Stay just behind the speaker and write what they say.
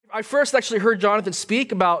I first actually heard Jonathan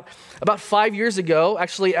speak about 5 years ago,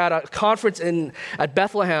 actually at a conference at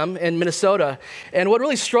Bethlehem in Minnesota. And what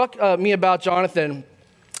really struck me about Jonathan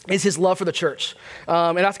is his love for the church.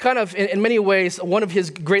 And that's kind of, in many ways, one of his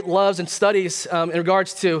great loves and studies in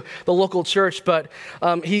regards to the local church. But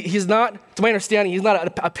he's not, to my understanding, he's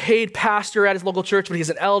not a paid pastor at his local church, but he's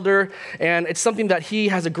an elder. And it's something that he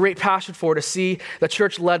has a great passion for, to see the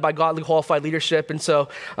church led by godly qualified leadership. And so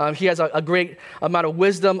he has a great amount of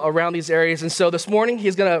wisdom around these areas. And so this morning,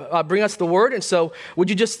 he's going to bring us the word. And so would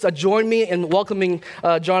you just join me in welcoming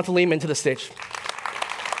Jonathan Lehman to the stage?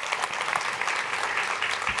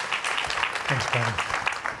 Thanks, Kevin.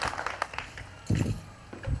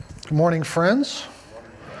 Good morning, friends.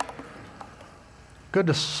 Good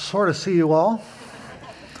to sort of see you all.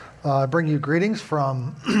 I bring you greetings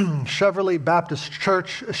from Cheverly Baptist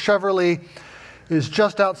Church. Cheverly is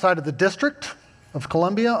just outside of the District of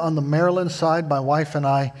Columbia on the Maryland side. My wife and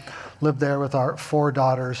I live there with our 4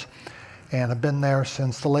 daughters and have been there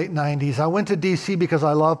since the late 90s. I went to D.C. because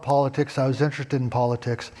I love politics. I was interested in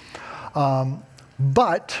politics.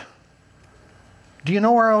 But do you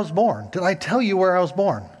know where I was born? Did I tell you where I was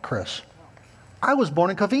born, Chris? I was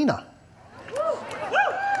born in Covina.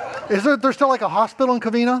 Is there still like a hospital in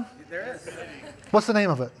Covina? There is. What's the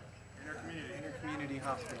name of it? Intercommunity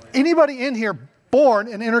Hospital. Anybody in here born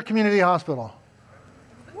in Intercommunity Hospital?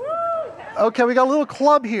 Okay, we got a little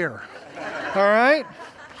club here. All right?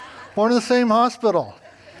 Born in the same hospital.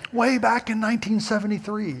 Way back in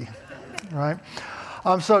 1973. All right?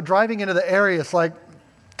 So driving into the area, it's like,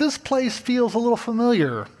 this place feels a little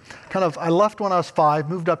familiar. I left when I was 5,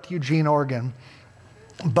 moved up to Eugene, Oregon.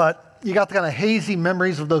 But you got the kind of hazy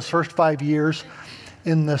memories of those first 5 years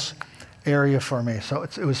in this area for me. So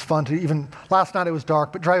it was fun to even, last night it was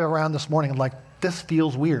dark, but driving around this morning, I'm like, this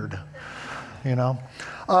feels weird, you know?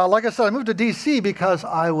 Like I said, I moved to D.C. because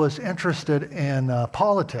I was interested in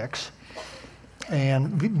politics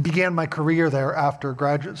and began my career there after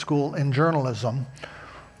graduate school in journalism.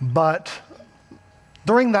 But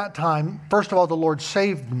during that time, first of all, the Lord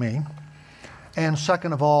saved me, and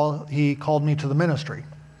second of all, He called me to the ministry.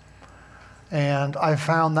 And I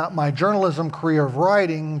found that my journalism career of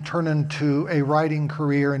writing turned into a writing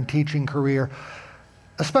career and teaching career,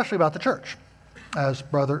 especially about the church, as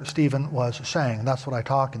Brother Stephen was saying. That's what I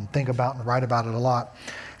talk and think about and write about it a lot.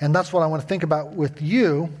 And that's what I want to think about with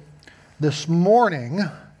you this morning.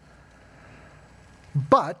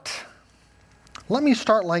 But let me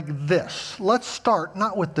start like this. Let's start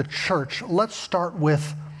not with the church. Let's start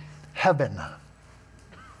with heaven.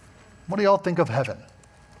 What do y'all think of heaven?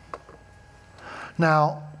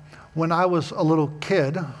 Now, when I was a little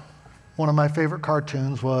kid, one of my favorite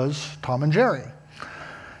cartoons was Tom and Jerry.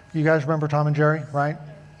 You guys remember Tom and Jerry, right?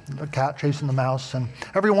 The cat chasing the mouse. And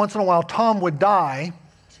every once in a while, Tom would die.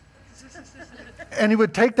 And he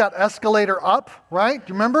would take that escalator up, right? Do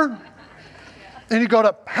you remember? And he'd go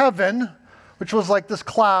to heaven, which was like this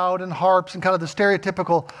cloud and harps and kind of the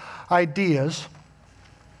stereotypical ideas.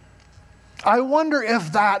 I wonder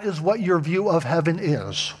if that is what your view of heaven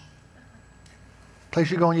is. Place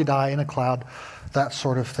you go and you die in a cloud, that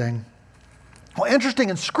sort of thing. Well, interesting,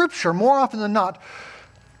 in Scripture, more often than not,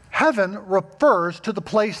 heaven refers to the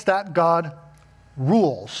place that God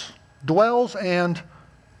rules, dwells and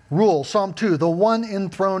rules. Psalm 2, the one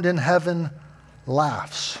enthroned in heaven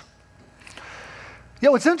laughs. You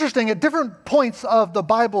know, it's interesting, at different points of the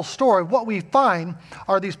Bible story, what we find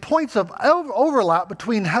are these points of overlap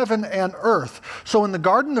between heaven and earth. So in the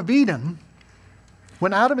Garden of Eden,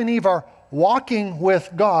 when Adam and Eve are walking with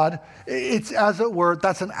God, it's, as it were,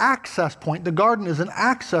 that's an access point. The garden is an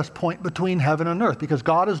access point between heaven and earth because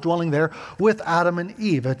God is dwelling there with Adam and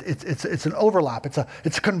Eve. It's an overlap. It's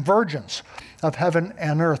a convergence of heaven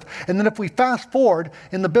and earth. And then if we fast forward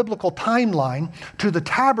in the biblical timeline to the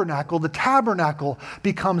tabernacle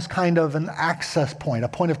becomes kind of an access point, a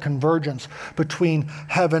point of convergence between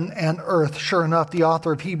heaven and earth. Sure enough, the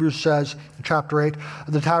author of Hebrews says, in chapter 8,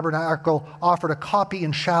 the tabernacle offered a copy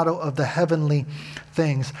and shadow of the heavenly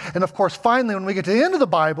things. And of course, finally, when we get to the end of the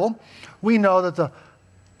Bible, we know that the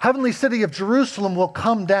heavenly city of Jerusalem will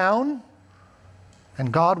come down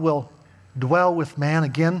and God will dwell with man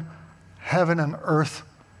again, heaven and earth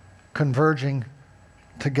converging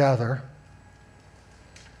together.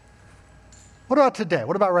 What about today?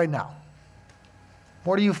 What about right now?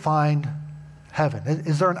 Where do you find heaven?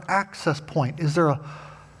 Is there an access point? Is there a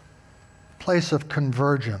place of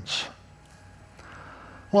convergence?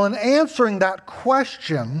 Well, in answering that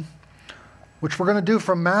question, which we're going to do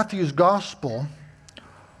from Matthew's gospel,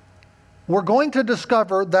 we're going to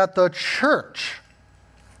discover that the church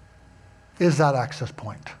is that access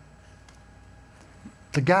point.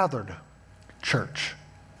 The gathered church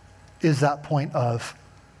is that point of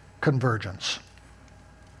convergence.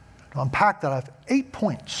 To unpack that, I have 8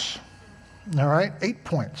 points. All right, 8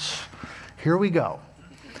 points. Here we go.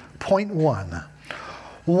 Point 1.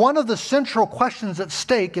 One of the central questions at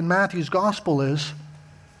stake in Matthew's gospel is,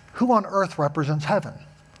 who on earth represents heaven?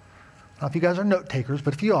 Now, if you guys are note takers,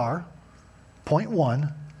 but if you are, point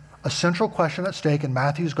 1, a central question at stake in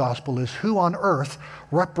Matthew's gospel is, who on earth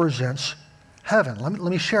represents heaven? Let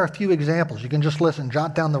me share a few examples. You can just listen,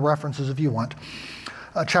 jot down the references if you want.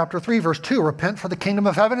 Chapter 3, verse 2, repent for the kingdom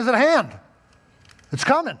of heaven is at hand. It's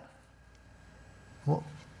coming. Well,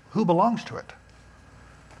 who belongs to it?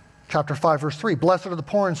 Chapter 5, verse 3, blessed are the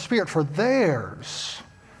poor in spirit, for theirs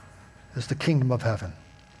is the kingdom of heaven.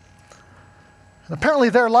 And apparently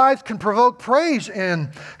their lives can provoke praise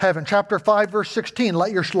in heaven. Chapter 5, verse 16,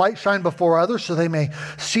 let your light shine before others so they may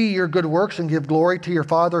see your good works and give glory to your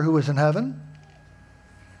Father who is in heaven.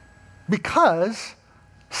 Because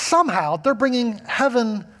somehow they're bringing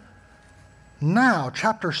heaven now.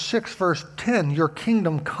 Chapter 6, verse 10, your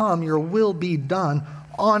kingdom come, your will be done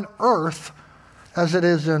on earth as it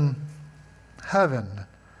is in heaven.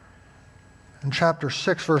 In chapter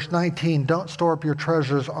 6, verse 19, don't store up your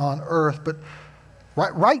treasures on earth, but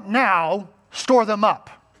right now, store them up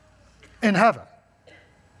in heaven.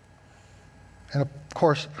 And of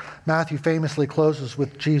course, Matthew famously closes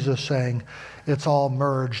with Jesus saying, it's all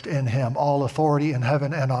merged in him. All authority in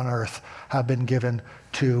heaven and on earth have been given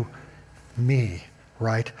to me,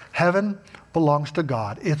 right? Heaven belongs to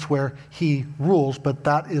God. It's where he rules, but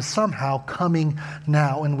that is somehow coming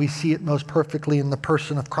now, and we see it most perfectly in the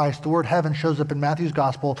person of Christ. The word heaven shows up in Matthew's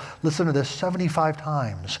gospel, listen to this, 75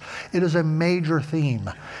 times. It is a major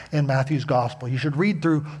theme in Matthew's gospel. You should read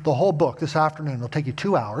through the whole book this afternoon. It'll take you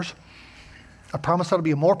 2 hours. I promise that'll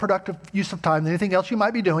be a more productive use of time than anything else you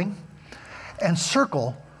might be doing. And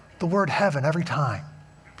circle the word heaven every time.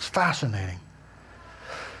 It's fascinating.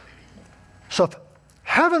 So if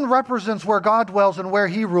heaven represents where God dwells and where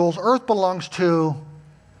he rules, earth belongs to,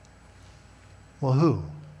 well, who?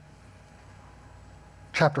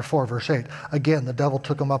 Chapter 4, verse 8. Again, the devil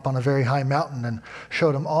took him up on a very high mountain and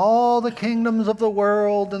showed him all the kingdoms of the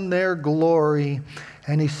world and their glory.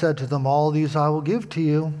 And he said to them, all these I will give to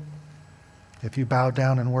you if you bow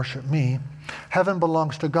down and worship me. Heaven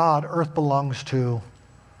belongs to God. Earth belongs to,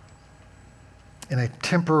 in a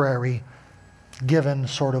temporary, given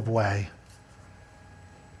sort of way,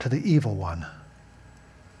 to the evil one.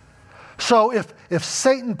 So if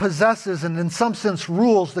Satan possesses and in some sense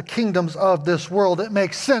rules the kingdoms of this world, it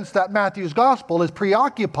makes sense that Matthew's gospel is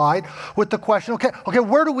preoccupied with the question, okay,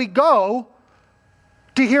 where do we go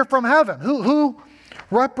to hear from heaven? Who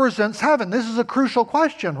represents heaven? This is a crucial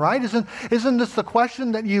question, right? Isn't this the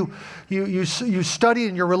question that you study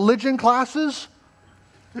in your religion classes?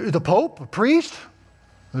 The Pope, a priest,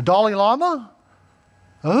 the Dalai Lama?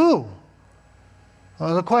 Who?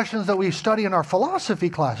 The questions that we study in our philosophy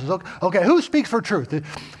classes. Okay, who speaks for truth? Is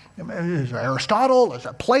it Aristotle? Is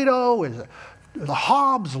it Plato? Is it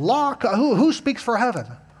Hobbes, Locke? Who speaks for heaven?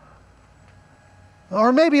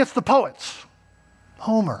 Or maybe it's the poets.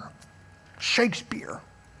 Homer, Shakespeare.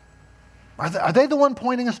 Are they the one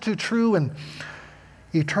pointing us to true and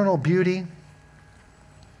eternal beauty?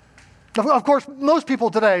 Of course, most people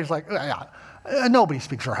today is like, nobody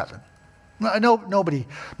speaks for heaven.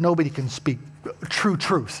 Nobody can speak true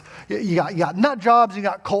truth. You got nut jobs, you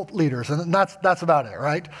got cult leaders, and that's about it,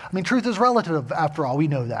 right? I mean, truth is relative after all. We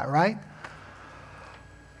know that, right?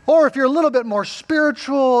 Or if you're a little bit more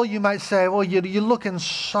spiritual, you might say, well, you look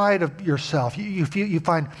inside of yourself. You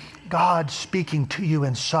find God speaking to you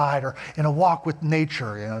inside, or in a walk with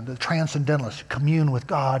nature. The transcendentalists commune with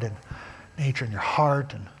God and nature in your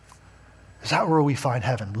heart. And is that where we find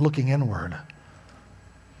heaven? Looking inward.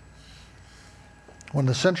 One of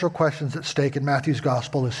the central questions at stake in Matthew's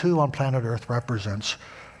gospel is who on planet Earth represents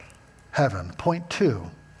heaven. Point 2,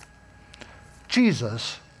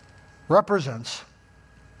 Jesus represents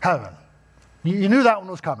heaven. You knew that one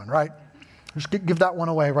was coming, right? Just give that one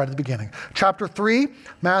away right at the beginning. Chapter 3,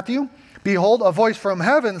 Matthew, behold, a voice from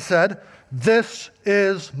heaven said, this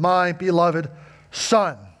is my beloved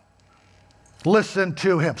Son. Listen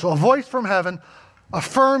to him. So a voice from heaven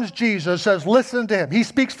affirms Jesus, says, listen to him. He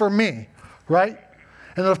speaks for me, right?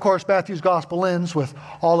 And then, of course, Matthew's gospel ends with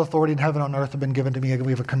all authority in heaven and on earth have been given to me.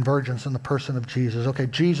 We have a convergence in the person of Jesus. Okay,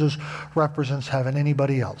 Jesus represents heaven.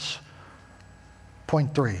 Anybody else?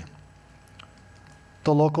 Point 3,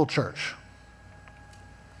 the local church.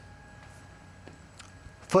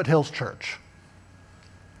 Foothills Church.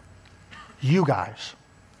 You guys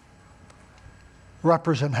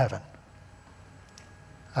represent heaven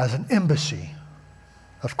as an embassy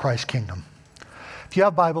of Christ's kingdom. If you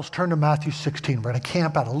have Bibles, turn to Matthew 16. We're going to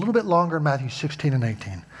camp out a little bit longer in Matthew 16 and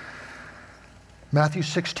 18. Matthew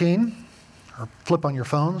 16, or flip on your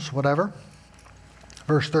phones, whatever.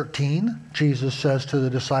 Verse 13, Jesus says to the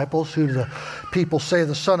disciples, who do the people say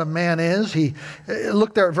the Son of Man is?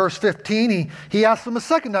 Look there at verse 15. He asks them a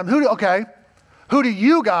second time, who do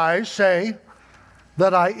you guys say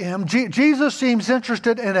that I am? Jesus seems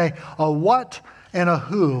interested in a what and a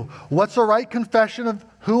who. What's the right confession of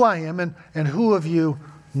who I am, and who of you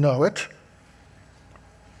know it?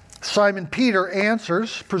 Simon Peter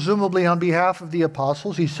answers, presumably on behalf of the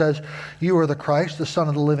apostles. He says, you are the Christ, the Son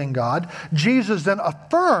of the living God. Jesus then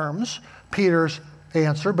affirms Peter's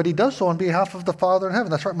answer, but he does so on behalf of the Father in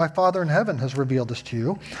heaven. That's right, my Father in heaven has revealed this to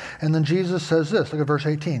you. And then Jesus says this, look at verse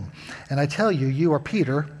 18. And I tell you, you are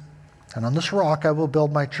Peter, and on this rock I will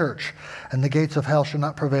build my church, and the gates of hell shall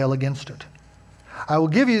not prevail against it. I will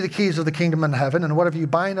give you the keys of the kingdom in heaven, and whatever you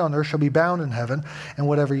bind on earth shall be bound in heaven, and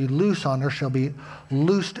whatever you loose on earth shall be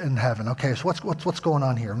loosed in heaven. Okay, so what's going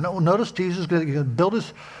on here? Notice Jesus is going to build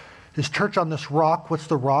his church on this rock. What's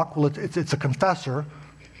the rock? Well, it's a confessor,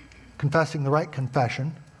 confessing the right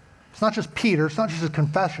confession. It's not just Peter. It's not just his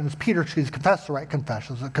confession. It's Peter. He's confessed the right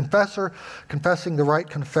confession. It's a confessor confessing the right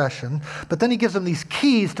confession. But then he gives them these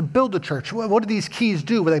keys to build the church. What do these keys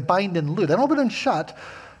do? Well, they bind and loose. They don't open and shut.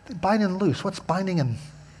 They bind and loose. What's binding and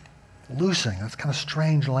loosing? That's kind of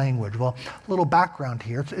strange language. Well, a little background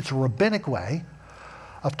here. It's a rabbinic way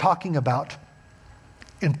of talking about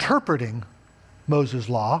interpreting Moses'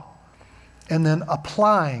 law and then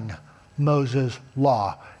applying Moses'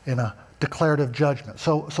 law in a declarative judgment.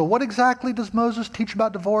 So what exactly does Moses teach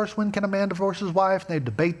about divorce? When can a man divorce his wife? And they'd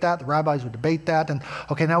debate that. The rabbis would debate that. And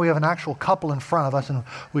okay, now we have an actual couple in front of us, and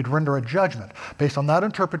we'd render a judgment based on that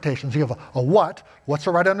interpretation. So you have a what's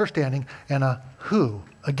the right understanding, and a who,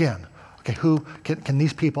 again. Okay, who can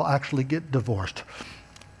these people actually get divorced?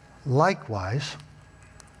 Likewise,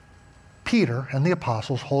 Peter and the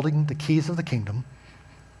apostles holding the keys of the kingdom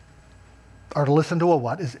are to listen to a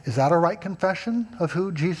what? Is that a right confession of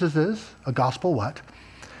who Jesus is? A gospel what?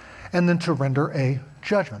 And then to render a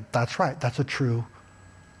judgment. That's right. That's a true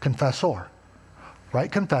confessor.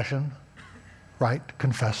 Right confession, right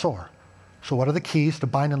confessor. So what are the keys to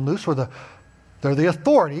bind and loose? They're the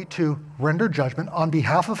authority to render judgment on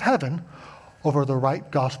behalf of heaven over the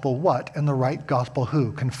right gospel what and the right gospel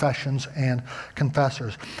who, confessions and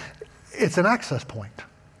confessors. It's an access point.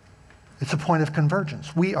 It's a point of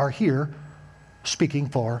convergence. We are here speaking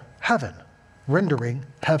for heaven, rendering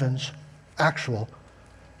heaven's actual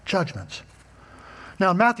judgments. Now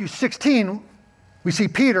in Matthew 16, we see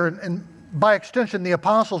Peter and by extension the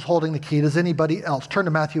apostles holding the key. Does anybody else? Turn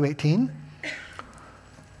to Matthew 18.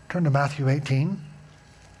 Turn to Matthew 18.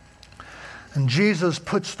 And Jesus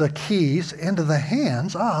puts the keys into the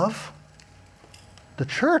hands of the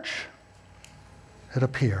church, it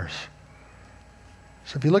appears.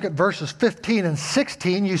 So if you look at verses 15 and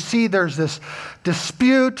 16, you see there's this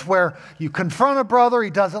dispute where you confront a brother, he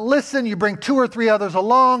doesn't listen, you bring 2 or 3 others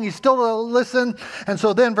along, he still doesn't listen. And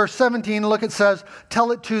so then verse 17, look, it says,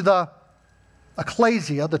 tell it to the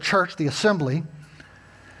ecclesia, the church, the assembly.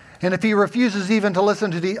 And if he refuses even to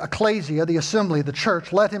listen to the ecclesia, the assembly, the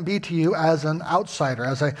church, let him be to you as an outsider,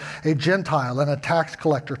 as a Gentile and a tax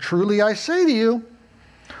collector. Truly I say to you,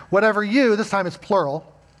 whatever you, this time it's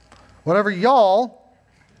plural, whatever y'all,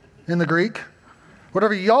 in the Greek,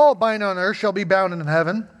 whatever y'all bind on earth shall be bound in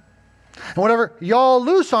heaven, and whatever y'all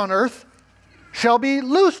loose on earth shall be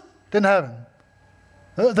loosed in heaven.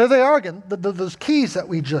 There they are again, those keys that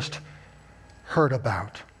we just heard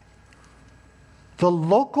about. The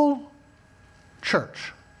local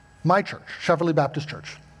church, my church, Cheverly Baptist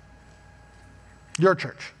Church, your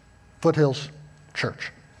church, Foothills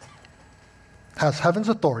Church, has heaven's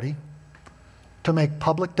authority to make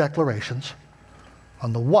public declarations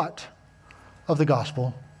on the what of the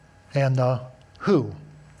gospel and the who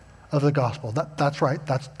of the gospel. That's right.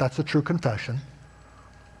 That's a true confession.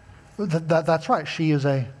 That's right. She is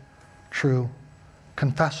a true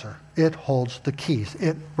confessor. It holds the keys.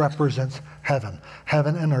 It represents heaven.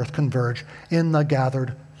 Heaven and earth converge in the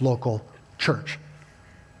gathered local church.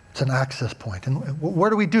 It's an access point. And where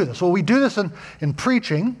do we do this? Well, we do this in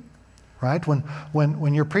preaching, right?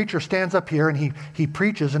 When your preacher stands up here and he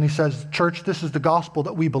preaches and he says, church, this is the gospel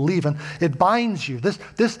that we believe in, it binds you.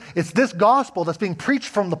 It's this gospel that's being preached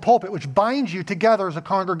from the pulpit which binds you together as a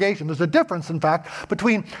congregation. There's a difference, in fact,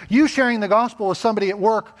 between you sharing the gospel with somebody at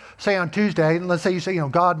work, say on Tuesday, and let's say you say,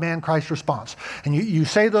 God, man, Christ response. And you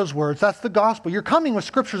say those words, that's the gospel. You're coming with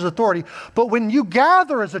Scripture's authority. But when you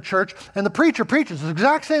gather as a church and the preacher preaches the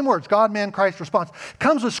exact same words, God, man, Christ response, it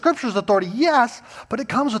comes with Scripture's authority, yes, but it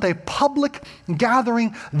comes with a public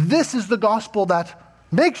gathering. This is the gospel that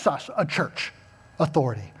makes us a church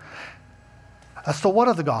authority. That's the what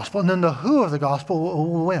of the gospel. And then the who of the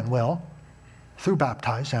gospel, when? Well, through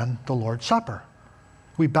baptize and the Lord's Supper.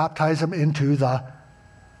 We baptize them into the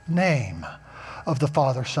name of the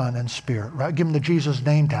Father, Son, and Spirit, right? Give them the Jesus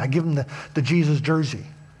name tag. Give them the Jesus jersey.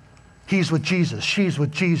 He's with Jesus. She's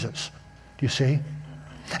with Jesus. Do you see?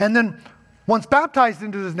 And then once baptized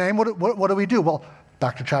into his name, what do we do? Well,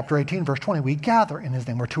 back to chapter 18, verse 20, we gather in his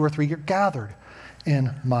name, where 2 or 3 get gathered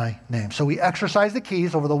in my name. So we exercise the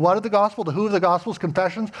keys over the what of the gospel, the who of the gospels,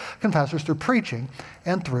 confessions, confessors, through preaching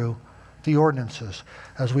and through the ordinances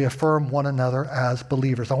as we affirm one another as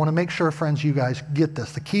believers. I want to make sure, friends, you guys get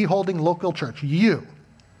this. The key-holding local church, you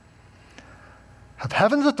have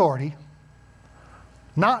heaven's authority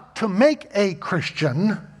not to make a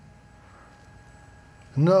Christian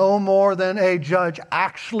no more than a judge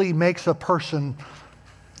actually makes a person,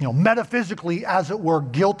 metaphysically, as it were,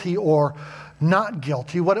 guilty or not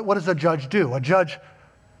guilty. What does a judge do? A judge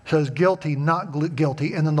says guilty, not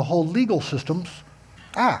guilty, and then the whole legal system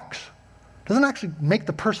acts. Doesn't actually make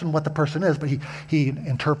the person what the person is, but he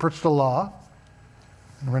interprets the law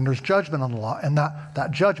and renders judgment on the law, and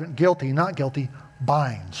that judgment, guilty, not guilty,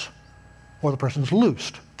 binds, or the person's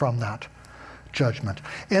loosed from that judgment.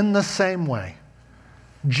 In the same way,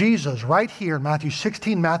 Jesus, right here in Matthew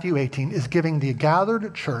 16, Matthew 18, is giving the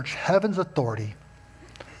gathered church heaven's authority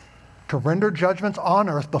to render judgments on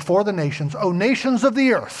earth before the nations. O nations of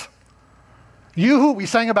the earth, you who we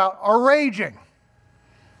sang about are raging.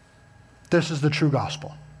 This is the true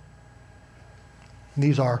gospel.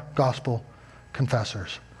 These are gospel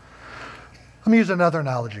confessors. Let me use another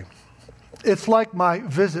analogy. It's like my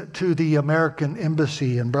visit to the American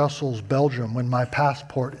embassy in Brussels, Belgium, when my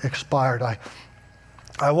passport expired.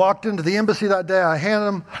 I walked into the embassy that day. I handed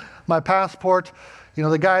him my passport.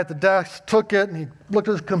 The guy at the desk took it and he looked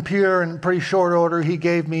at his computer, and in pretty short order, he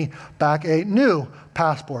gave me back a new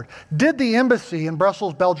passport. Did the embassy in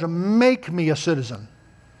Brussels, Belgium, make me a citizen?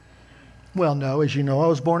 Well, no. As you know, I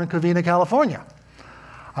was born in Covina, California.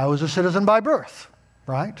 I was a citizen by birth,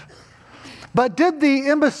 right? But did the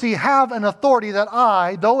embassy have an authority that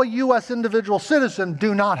I, though a U.S. individual citizen,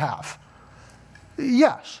 do not have?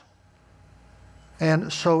 Yes.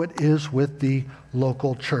 And so it is with the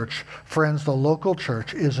local church. Friends, the local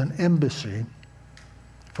church is an embassy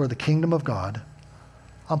for the kingdom of God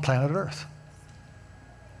on planet Earth.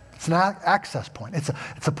 It's an access point. It's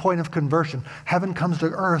a point of conversion. Heaven comes to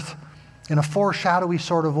earth in a foreshadowy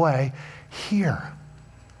sort of way here.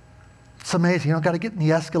 It's amazing. You don't got to get in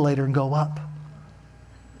the escalator and go up,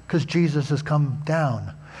 because Jesus has come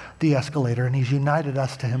down the escalator and he's united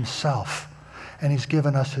us to himself. And he's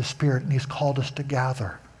given us his Spirit, and he's called us to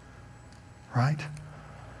gather, right?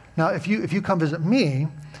 Now, if you come visit me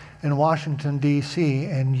in Washington, D.C.,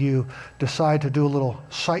 and you decide to do a little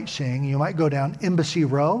sightseeing, you might go down Embassy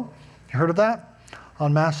Row. You heard of that?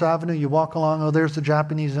 On Mass Avenue, you walk along, there's the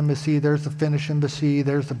Japanese embassy, there's the Finnish embassy,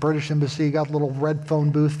 there's the British embassy, got a little red phone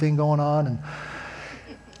booth thing going on, and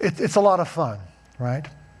it's a lot of fun, right?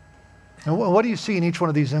 And what do you see in each one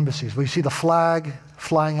of these embassies? Well, you see the flag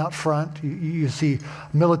flying out front. You see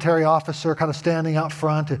a military officer kind of standing out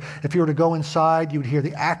front. If you were to go inside, you would hear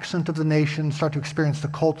the accent of the nation, start to experience the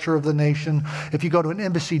culture of the nation. If you go to an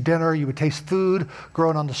embassy dinner, you would taste food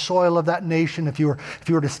grown on the soil of that nation. If you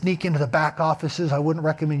were to sneak into the back offices, I wouldn't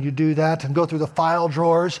recommend you do that, and go through the file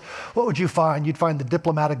drawers, what would you find? You'd find the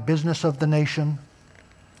diplomatic business of the nation,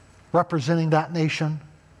 representing that nation.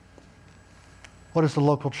 What is the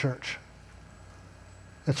local church?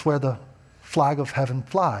 It's where the flag of heaven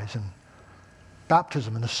flies, and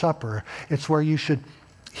baptism and the supper. It's where you should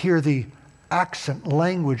hear the accent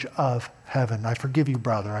language of heaven. I forgive you,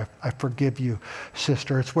 brother. I forgive you,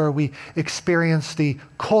 sister. It's where we experience the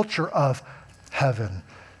culture of heaven.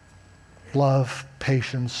 Love,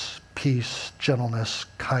 patience, peace, gentleness,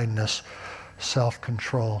 kindness,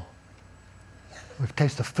 self-control. We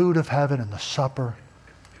taste the food of heaven and the supper.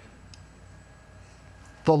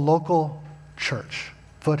 The local church,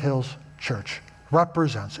 Foothills Church,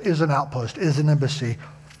 represents, is an outpost, is an embassy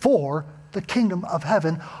for the kingdom of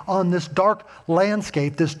heaven on this dark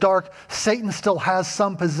landscape, this dark, Satan still has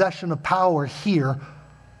some possession of power here,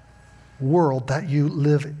 world that you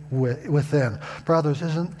live within. Brothers,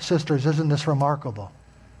 sisters, isn't this remarkable?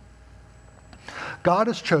 God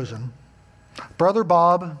has chosen Brother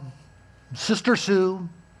Bob, Sister Sue,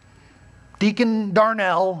 Deacon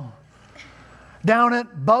Darnell, down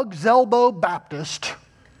at Bugs Elbow Baptist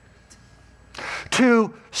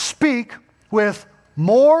to speak with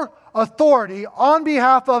more authority on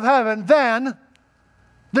behalf of heaven than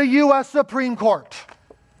the U.S. Supreme Court,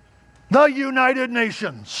 the United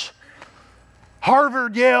Nations,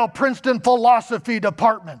 Harvard, Yale, Princeton philosophy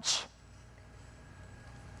departments,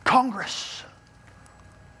 Congress.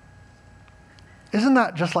 Isn't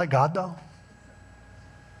that just like God, though?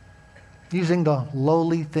 Using the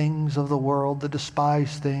lowly things of the world, the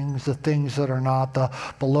despised things, the things that are not, the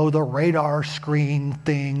below the radar screen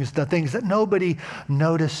things, the things that nobody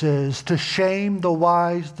notices, to shame the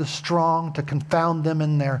wise, the strong, to confound them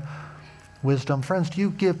in their wisdom. Friends, do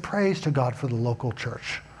you give praise to God for the local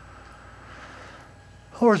church?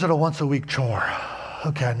 Or is it a once a week chore?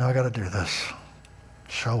 Okay, I know I got to do this.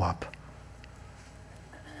 Show up.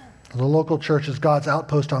 The local church is God's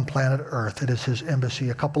outpost on planet Earth. It is his embassy.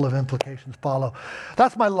 A couple of implications follow.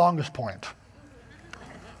 That's my longest point.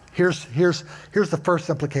 Here's the first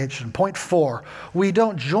implication. Point 4. We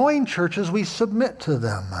don't join churches, we submit to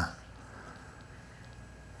them.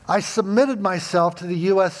 I submitted myself to the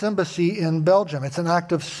U.S. Embassy in Belgium. It's an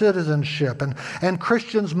act of citizenship, and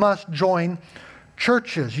Christians must join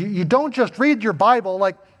churches. You don't just read your Bible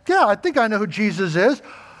like, yeah, I think I know who Jesus is.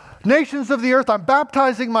 Nations of the earth, I'm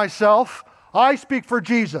baptizing myself. I speak for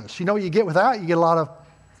Jesus. You know what you get with that? You get a lot of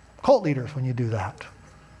cult leaders when you do that.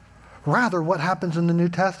 Rather, what happens in the New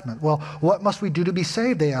Testament? Well, what must we do to be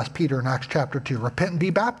saved? They asked Peter in Acts chapter 2. Repent and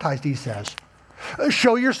be baptized, he says.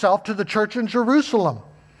 Show yourself to the church in Jerusalem.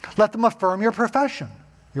 Let them affirm your profession,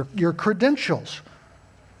 your credentials.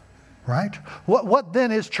 Right? What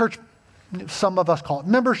then is church? Some of us call it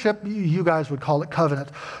membership. You guys would call it covenant.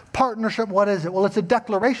 Partnership, what is it? Well, it's a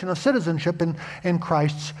declaration of citizenship in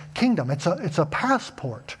Christ's kingdom. It's a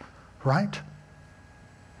passport, right?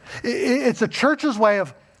 It's a church's way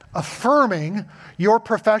of affirming your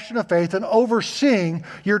profession of faith and overseeing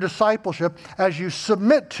your discipleship as you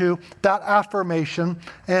submit to that affirmation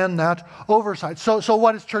and that oversight. So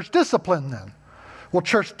what is church discipline then? Well,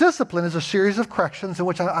 church discipline is a series of corrections in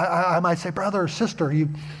which I might say, brother or sister,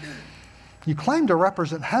 you claim to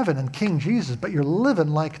represent heaven and King Jesus, but you're living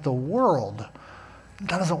like the world.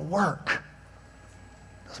 That doesn't work.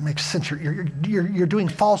 Doesn't make sense. You're doing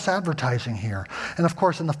false advertising here. And of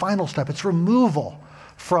course, in the final step, it's removal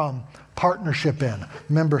from partnership in,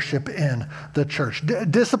 membership in the church.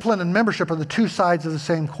 Discipline and membership are the two sides of the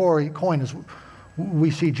same coin, as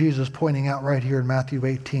we see Jesus pointing out right here in Matthew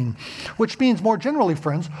 18. Which means, more generally,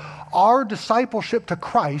 friends, our discipleship to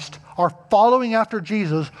Christ, our following after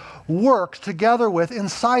Jesus, works together with,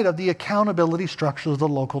 inside of the accountability structures of the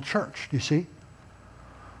local church. Do you see?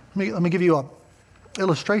 Let me give you an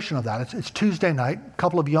illustration of that. It's Tuesday night. A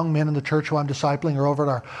couple of young men in the church who I'm discipling are over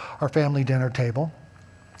at our family dinner table.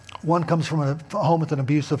 One comes from a home with an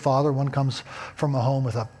abusive father. One comes from a home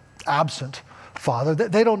with an absent father.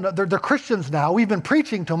 They don't know. They're Christians now. We've been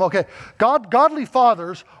preaching to them. Okay, godly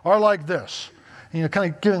fathers are like this.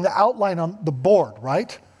 Kind of giving the outline on the board,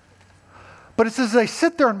 right? But it's as they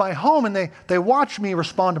sit there in my home and they watch me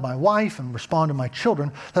respond to my wife and respond to my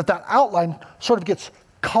children, that outline sort of gets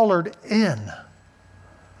colored in.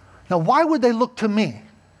 Now, why would they look to me?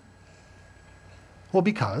 Well,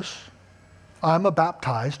 because I'm a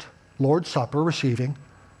baptized, Lord's Supper receiving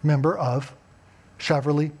member of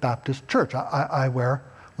Cheverly Baptist Church. I wear,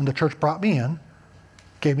 when the church brought me in,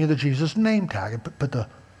 gave me the Jesus name tag and put the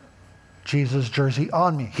Jesus jersey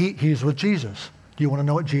on me. He's with Jesus. Do you want to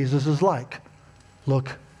know what Jesus is like?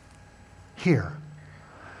 Look here.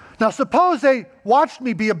 Now, suppose they watched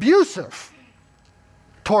me be abusive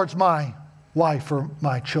towards my wife or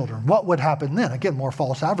my children. What would happen then? Again, more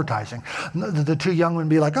false advertising. The two young would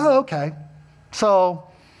be like, oh, okay. So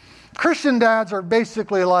Christian dads are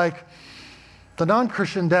basically like the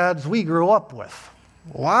non-Christian dads we grew up with.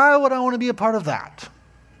 Why would I want to be a part of that?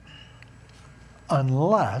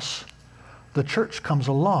 Unless the church comes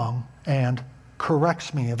along and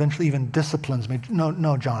corrects me, eventually even disciplines me.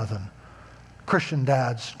 No, Jonathan. Christian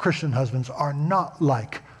dads, Christian husbands are not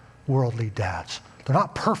like worldly dads. They're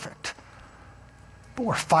not perfect. But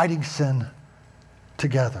we're fighting sin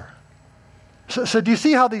together. So do you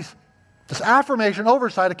see how this affirmation,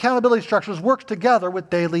 oversight, accountability structures works together with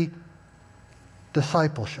daily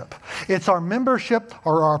discipleship. It's our membership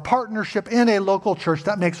or our partnership in a local church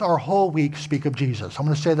that makes our whole week speak of Jesus. I'm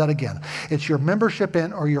going to say that again. It's your membership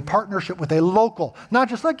in or your partnership with a local, not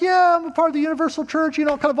just like, yeah, I'm a part of the universal church,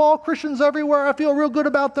 kind of all Christians everywhere. I feel real good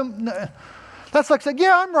about them. No. That's like saying,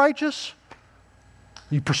 yeah, I'm righteous.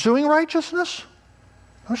 Are you pursuing righteousness?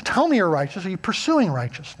 Don't just tell me you're righteous. Are you pursuing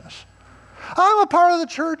righteousness? I'm a part of the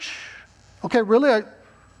church. Okay, really?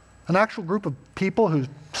 An actual group of people who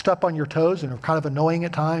step on your toes and are kind of annoying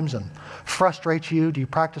at times and frustrate you? Do you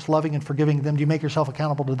practice loving and forgiving them? Do you make yourself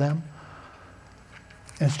accountable to them?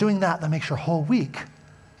 And it's doing that makes your whole week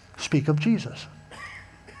speak of Jesus.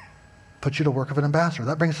 Puts you to work of an ambassador.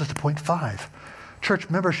 That brings us to point 5. Church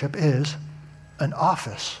membership is an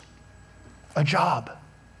office, a job.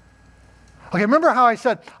 Okay, remember how I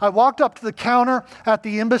said I walked up to the counter at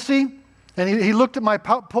the embassy and he looked at my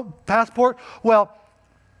passport? Well,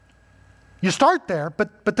 you start there,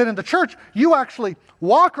 but then in the church, you actually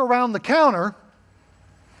walk around the counter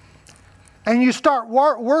and you start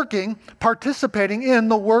working, participating in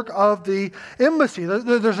the work of the embassy.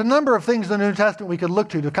 There's a number of things in the New Testament we could look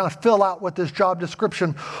to kind of fill out what this job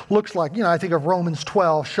description looks like. I think of Romans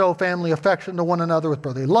 12, show family affection to one another with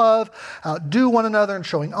brotherly love, outdo one another in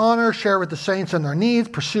showing honor, share with the saints in their needs,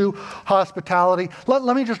 pursue hospitality.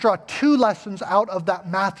 Let me just draw 2 lessons out of that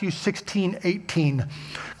Matthew 16:18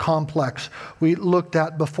 complex we looked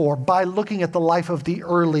at before by looking at the life of the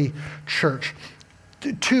early church.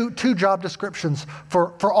 Two job descriptions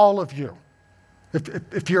for all of you.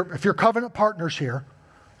 If you're covenant partners here,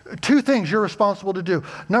 2 things you're responsible to do.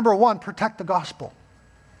 Number 1, protect the gospel.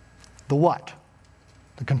 The what?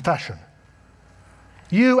 The confession.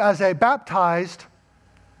 You as a baptized,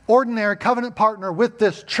 ordinary covenant partner with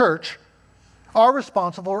this church are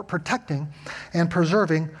responsible for protecting and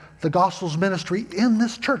preserving the gospel's ministry in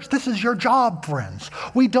this church. This is your job, friends.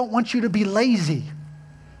 We don't want you to be lazy.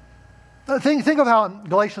 Think of how in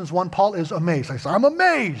Galatians 1, Paul is amazed. I'm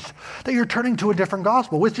amazed that you're turning to a different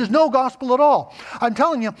gospel, which is no gospel at all. I'm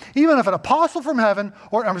telling you, even if an apostle from heaven,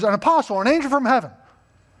 or an apostle or an angel from heaven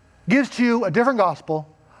gives to you a different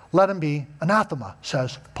gospel, let him be anathema,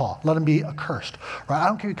 says Paul. Let him be accursed. Right? I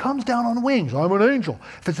don't care. He comes down on wings. I'm an angel.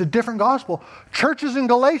 If it's a different gospel, churches in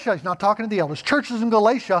Galatia, he's not talking to the elders, churches in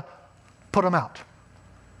Galatia, put them out.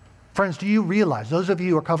 Friends, do you realize, those of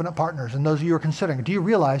you who are covenant partners and those of you who are considering, do you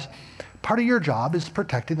realize part of your job is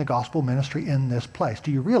protecting the gospel ministry in this place?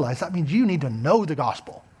 Do you realize that means you need to know the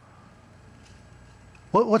gospel?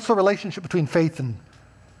 What's the relationship between faith and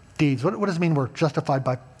deeds? What does it mean we're justified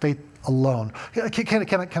by faith alone? Can a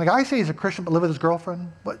guy say he's a Christian but live with his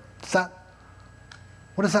girlfriend? What does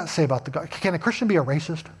that say about the gospel? Can a Christian be a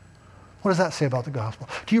racist? What does that say about the gospel?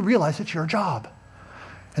 Do you realize it's your job?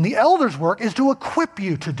 And the elders' work is to equip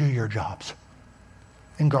you to do your jobs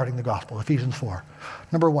in guarding the gospel, Ephesians 4.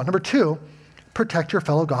 Number 1. Number 2, protect your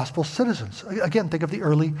fellow gospel citizens. Again, think of the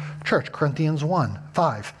early church, Corinthians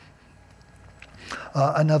 1:5.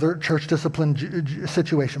 Another church discipline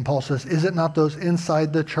situation, Paul says, is it not those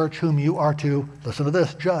inside the church whom you are to, listen to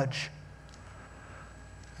this, judge?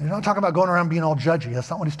 He's not talking about going around being all judgy. That's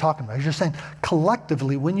not what he's talking about. He's just saying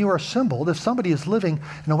collectively, when you are assembled, if somebody is living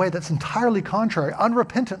in a way that's entirely contrary,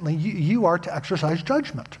 unrepentantly, you are to exercise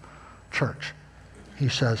judgment, church, he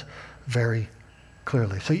says very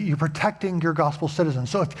clearly. So you're protecting your gospel citizens.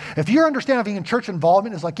 So if your understanding of church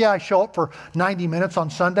involvement is like, yeah, I show up for 90 minutes on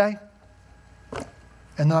Sunday,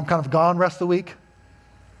 and then I'm kind of gone rest of the week,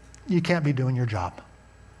 you can't be doing your job.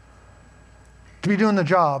 To be doing the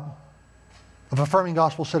job of affirming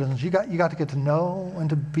gospel citizens, you got to get to know and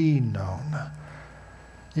to be known.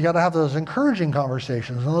 You got to have those encouraging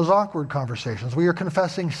conversations and those awkward conversations where you're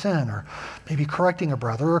confessing sin or maybe correcting a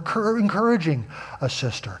brother or encouraging a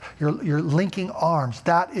sister. You're linking arms.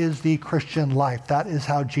 That is the Christian life. That is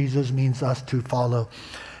how Jesus means us to follow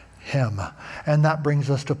him. And that brings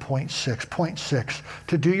us to point 6. Point 6,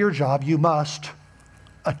 to do your job, you must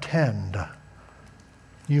attend.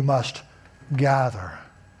 You must gather.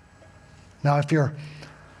 Now, if you're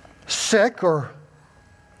sick or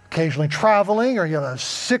occasionally traveling, or you have a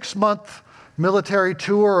 6-month military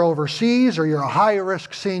tour overseas, or you're a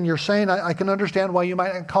high-risk senior saint, I can understand why you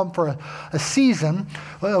might not come for a season.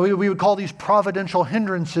 Well, we would call these providential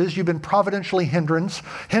hindrances. You've been providentially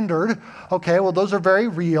hindered. Okay, well, those are very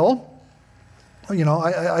real.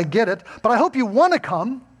 I get it. But I hope you want to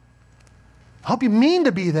come. I hope you mean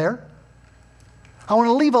to be there. I want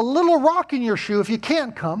to leave a little rock in your shoe if you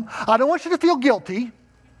can't come. I don't want you to feel guilty,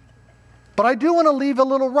 but I do want to leave a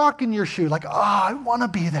little rock in your shoe, like, I want to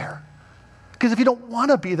be there. Because if you don't want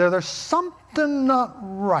to be there, there's something not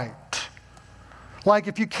right. Like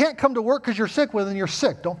if you can't come to work because you're sick, well, then you're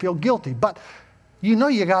sick. Don't feel guilty. But you know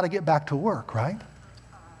you got to get back to work, right?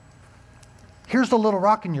 Here's the little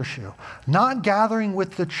rock in your shoe. Not gathering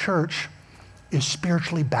with the church is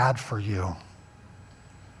spiritually bad for you.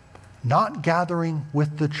 Not gathering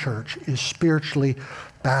with the church is spiritually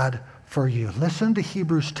bad for you. Listen to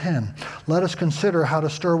Hebrews 10. Let us consider how to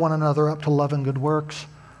stir one another up to love and good works,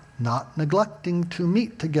 not neglecting to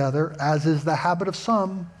meet together, as is the habit of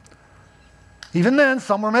some. Even then,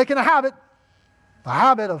 some were making a habit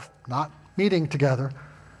of not meeting together.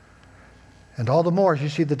 And all the more as you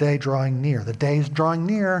see the day drawing near. The day is drawing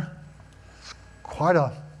near. It's quite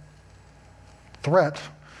a threat.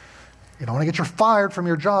 You don't want to get you fired from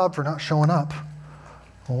your job for not showing up.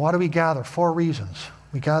 Well, why do we gather? 4 reasons.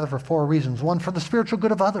 We gather for 4 reasons. 1, for the spiritual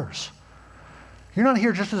good of others. You're not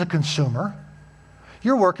here just as a consumer.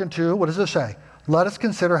 You're working to, what does it say? Let us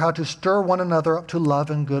consider how to stir one another up to love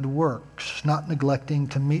and good works, not neglecting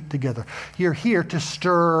to meet together. You're here to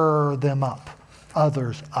stir them up,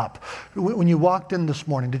 others up. When you walked in this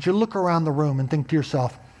morning, did you look around the room and think to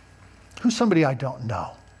yourself, who's somebody I don't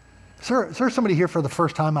know? Is there somebody here for the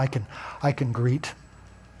first time I can greet?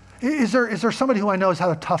 Is there somebody who I know has had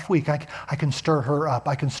a tough week? I can stir her up.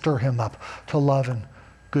 I can stir him up to love and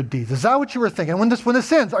good deeds. Is that what you were thinking? When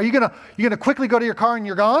this ends, are you gonna quickly go to your car and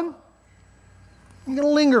you're gone? You're gonna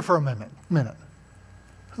linger for a minute.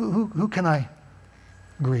 Who can I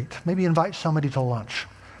greet? Maybe invite somebody to lunch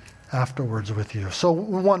afterwards with you. So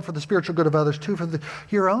 1, for the spiritual good of others. 2, for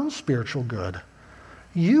your own spiritual good.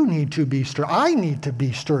 You need to be stirred. I need to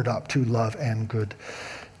be stirred up to love and good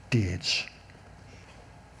deeds.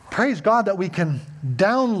 Praise God that we can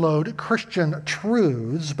download Christian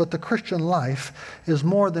truths, but the Christian life is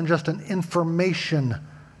more than just an information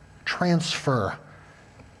transfer.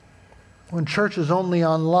 When church is only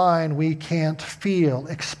online, we can't feel,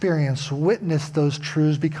 experience, witness those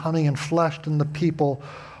truths becoming enfleshed in the people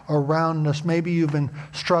around us. Maybe you've been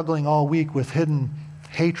struggling all week with hidden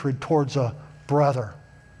hatred towards a brother.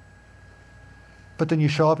 But then you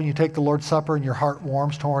show up and you take the Lord's Supper and your heart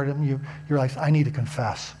warms toward him. You're like, I need to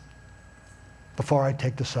confess before I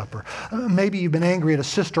take the supper. Maybe you've been angry at a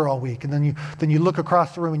sister all week, and then you look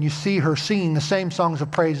across the room and you see her singing the same songs of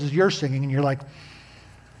praise as you're singing, and you're like,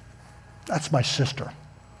 that's my sister.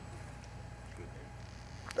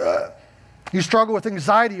 You struggle with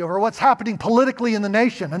anxiety over what's happening politically in the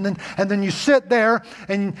nation, and then you sit there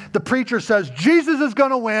and the preacher says, Jesus is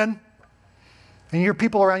going to win, and you hear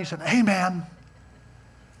people around you saying, amen.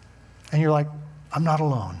 And you're like, I'm not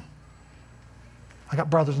alone. I got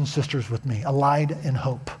brothers and sisters with me, allied in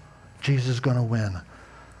hope. Jesus is going to win.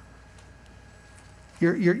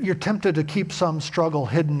 You're tempted to keep some struggle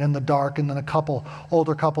hidden in the dark, and then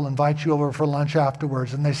older couple invites you over for lunch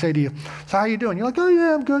afterwards, and they say to you, so how are you doing? You're like, oh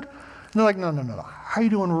yeah, I'm good. And they're like, no. How are you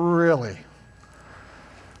doing really? And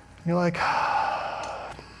you're like,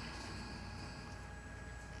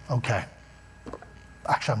 okay.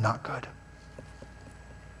 Actually, I'm not good.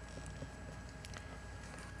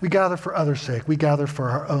 We gather for others' sake. We gather for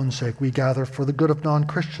our own sake. We gather for the good of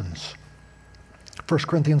non-Christians. 1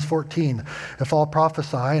 Corinthians 14, if all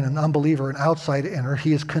prophesy and an unbeliever, an outside enter,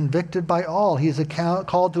 he is convicted by all. He is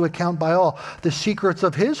called to account by all. The secrets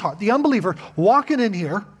of his heart. The unbeliever walking in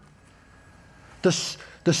here,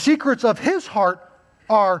 the secrets of his heart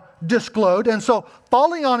are disclosed. And so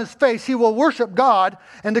falling on his face, he will worship God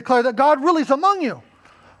and declare that God really is among you.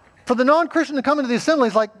 For the non-Christian to come into the assembly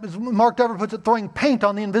is like, as Mark Dever puts it, throwing paint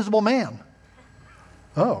on the invisible man.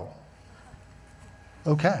 Oh,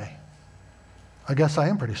 okay. I guess I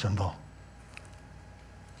am pretty sinful.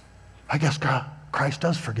 I guess Christ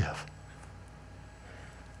does forgive.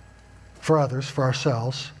 For others, for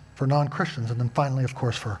ourselves, for non-Christians, and then finally, of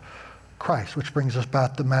course, for Christ, which brings us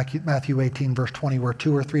back to Matthew 18, verse 20, where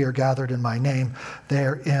 2 or 3 are gathered in my name,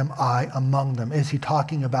 there am I among them. Is he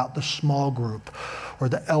talking about the small group or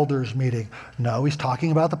the elders meeting? No, he's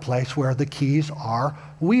talking about the place where the keys are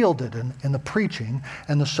wielded in the preaching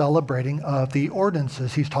and the celebrating of the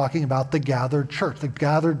ordinances. He's talking about the gathered church. The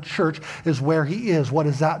gathered church is where he is. What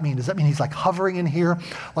does that mean? Does that mean he's like hovering in here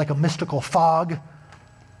like a mystical fog?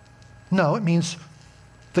 No, it means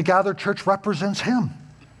the gathered church represents him.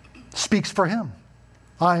 Speaks for him.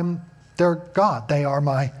 I'm their God. They are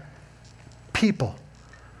my people.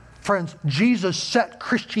 Friends, Jesus set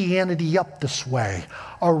Christianity up this way,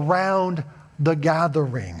 around the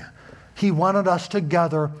gathering. He wanted us to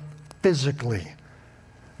gather physically.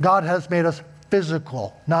 God has made us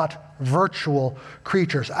physical, not virtual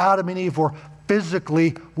creatures. Adam and Eve were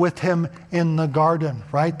physically with him in the garden,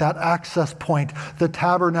 right? That access point, the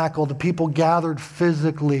tabernacle, the people gathered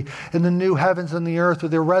physically. In the new heavens and the earth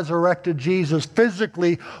with the resurrected Jesus,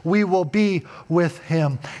 physically we will be with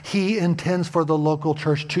him. He intends for the local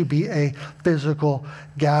church to be a physical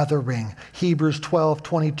gathering. Hebrews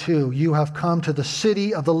 12:22, you have come to the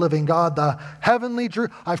city of the living God, the heavenly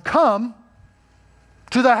I've come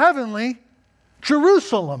to the heavenly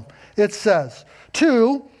Jerusalem, it says,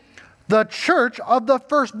 to the church of the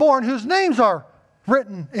firstborn whose names are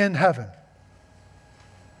written in heaven.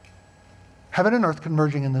 Heaven and earth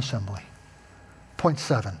converging in the assembly. Point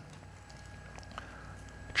 7.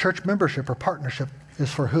 Church membership or partnership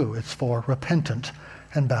is for who? It's for repentant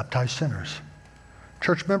and baptized sinners.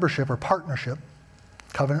 Church membership or partnership,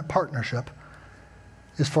 covenant partnership,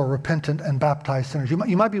 is for repentant and baptized sinners.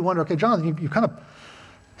 You might be wondering, okay, Jonathan, you kind of,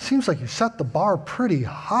 seems like you set the bar pretty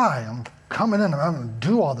high. I'm coming in and I'm going to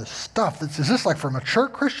do all this stuff. Is this like for mature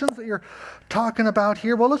Christians that you're talking about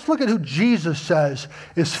here? Well, let's look at who Jesus says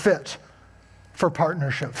is fit for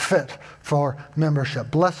partnership, fit for membership.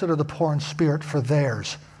 Blessed are the poor in spirit, for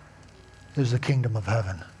theirs is the kingdom of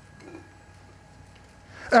heaven.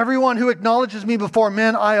 Everyone who acknowledges me before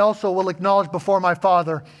men, I also will acknowledge before my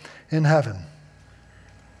Father in heaven.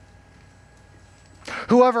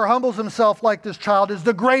 Whoever humbles himself like this child is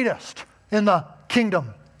the greatest in the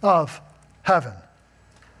kingdom of heaven.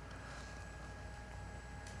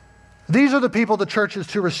 These are the people the church is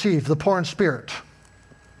to receive, the poor in spirit,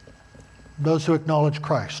 those who acknowledge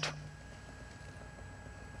Christ,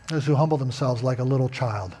 those who humble themselves like a little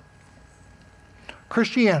child.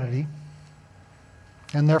 Christianity,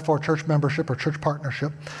 and therefore church membership or church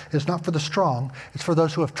partnership, is not for the strong. It's for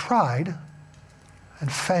those who have tried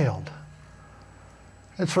and failed.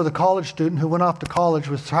 It's for the college student who went off to college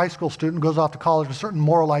with high school student, goes off to college with certain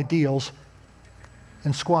moral ideals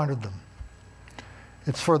and squandered them.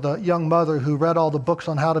 It's for the young mother who read all the books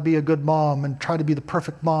on how to be a good mom and tried to be the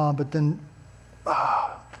perfect mom, but then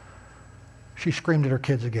she screamed at her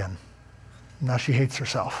kids again. Now she hates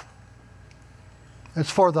herself.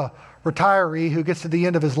 It's for the retiree who gets to the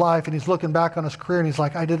end of his life and he's looking back on his career and he's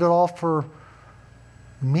like, I did it all for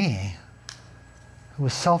me. It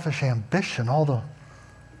was selfish ambition all the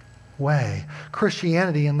way.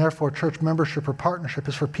 Christianity, and therefore church membership or partnership,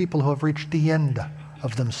 is for people who have reached the end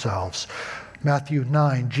of themselves. Matthew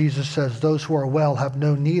 9, Jesus says, those who are well have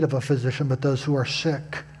no need of a physician, but those who are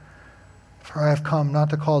sick. For I have come not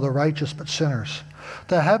to call the righteous, but sinners.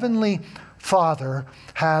 The heavenly Father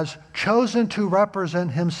has chosen to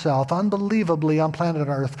represent himself unbelievably on planet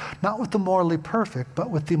Earth, not with the morally perfect, but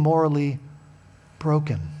with the morally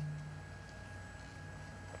broken.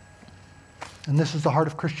 And this is the heart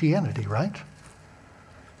of Christianity, right?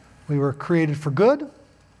 We were created for good.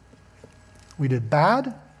 We did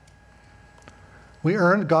bad. We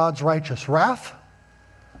earned God's righteous wrath.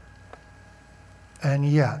 And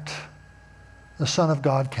yet, the Son of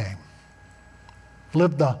God came,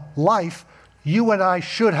 lived the life you and I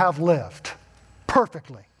should have lived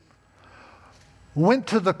perfectly, went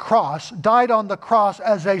to the cross, died on the cross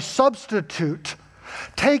as a substitute,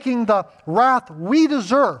 taking the wrath we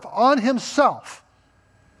deserve on himself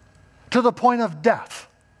to the point of death,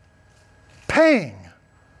 paying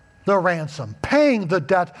the ransom, paying the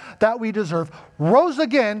debt that we deserve, rose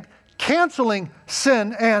again, canceling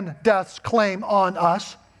sin and death's claim on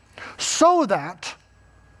us, so that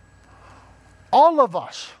all of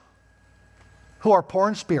us who are poor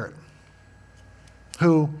in spirit,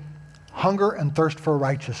 who hunger and thirst for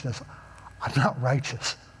righteousness, I'm not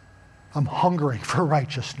righteous, I'm hungering for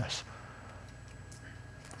righteousness,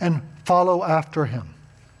 and follow after him,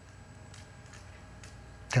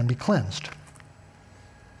 can be cleansed,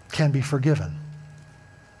 can be forgiven,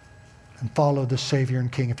 and follow the Savior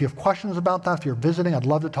and King. If you have questions about that, if you're visiting, I'd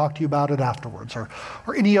love to talk to you about it afterwards, or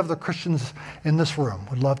any of the Christians in this room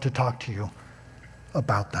would love to talk to you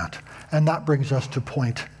about that. And that brings us to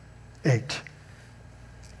point 8.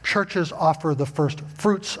 Churches offer the first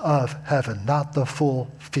fruits of heaven, not the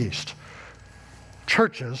full feast.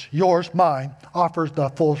 Churches, yours, mine, offers the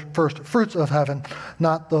full first fruits of heaven,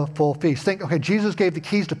 not the full feast. Think, okay, Jesus gave the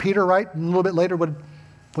keys to Peter, right? And a little bit later, what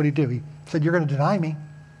did he do? He said, you're going to deny me,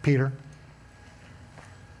 Peter.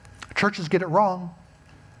 Churches get it wrong.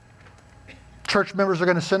 Church members are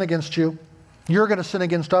going to sin against you. You're going to sin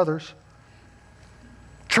against others.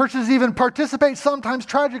 Churches even participate sometimes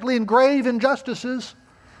tragically in grave injustices.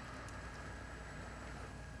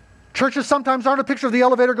 Churches sometimes aren't a picture of the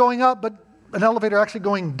elevator going up, but an elevator actually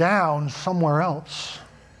going down somewhere else.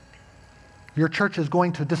 Your church is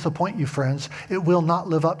going to disappoint you, friends. It will not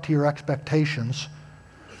live up to your expectations.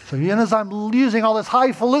 So even as I'm using all this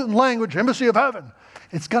highfalutin language, embassy of heaven,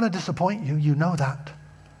 it's going to disappoint you. You know that.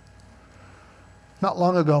 Not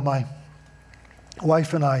long ago, my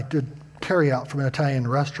wife and I did carry out from an Italian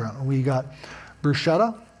restaurant. We got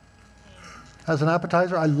bruschetta as an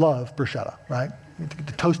appetizer. I love bruschetta, right? You get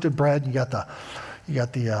the toasted bread. You got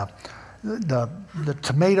the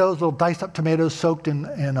tomatoes, little diced up tomatoes soaked in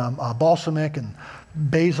balsamic and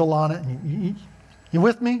basil on it. And you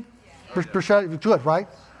with me? Yeah. Bruschetta, good, right?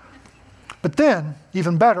 But then,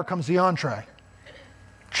 even better comes the entree,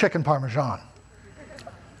 chicken parmesan.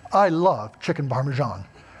 I love chicken parmesan.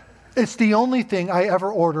 It's the only thing I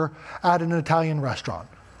ever order at an Italian restaurant.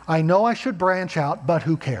 I know I should branch out, but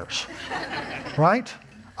who cares? Right?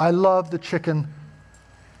 I love the chicken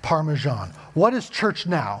parmesan. What is church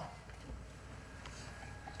now?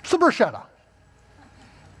 It's the bruschetta.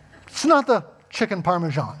 It's not the chicken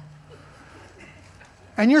parmesan.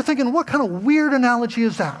 And you're thinking, what kind of weird analogy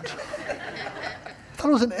is that? I thought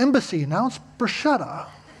it was an embassy. Now it's bruschetta.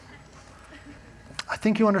 I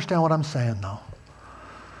think you understand what I'm saying, though.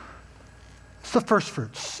 It's the first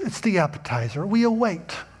fruits. It's the appetizer. We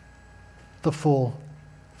await the full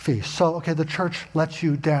feast. So, okay, the church lets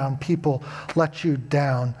you down. People let you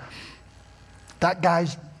down. That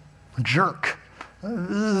guy's a jerk.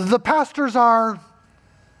 The pastors are,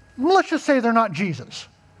 let's just say they're not Jesus.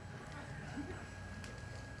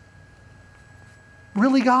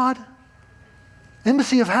 Really, God?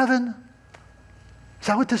 Embassy of heaven? Is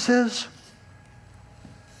that what this is?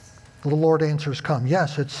 The Lord answers, come.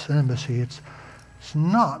 Yes, it's an embassy. It's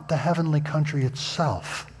not the heavenly country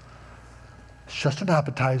itself. It's just an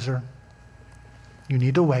appetizer. You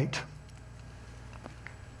need to wait.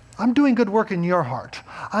 I'm doing good work in your heart.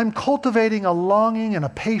 I'm cultivating a longing and a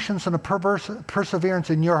patience and a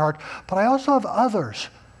perseverance in your heart, but I also have others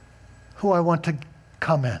who I want to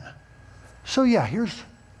come in. So yeah,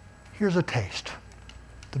 here's a taste.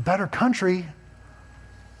 The better country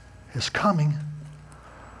is coming.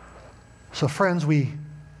 So friends, we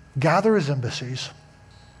gather as embassies.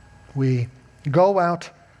 We go out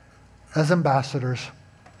as ambassadors.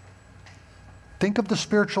 Think of the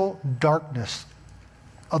spiritual darkness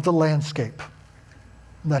of the landscape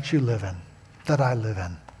that you live in, that I live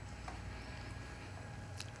in.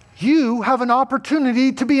 You have an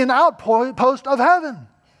opportunity to be an outpost of heaven.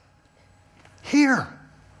 Here.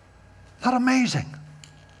 Isn't that amazing?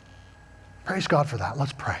 Praise God for that.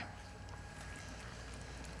 Let's pray.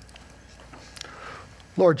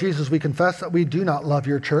 Lord Jesus, we confess that we do not love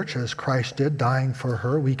your church as Christ did, dying for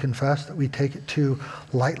her. We confess that we take it too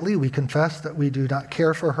lightly. We confess that we do not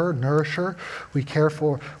care for her, nourish her. We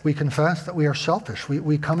confess that we are selfish.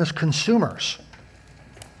 We come as consumers.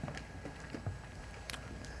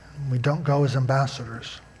 We don't go as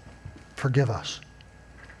ambassadors. Forgive us.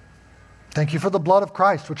 Thank you for the blood of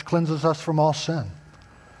Christ, which cleanses us from all sin.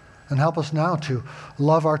 And help us now to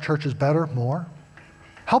love our churches better, more.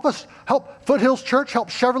 Help Foothills Church, help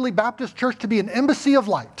Cheverly Baptist Church to be an embassy of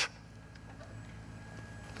light,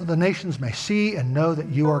 so the nations may see and know that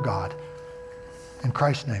you are God. In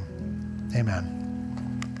Christ's name, amen.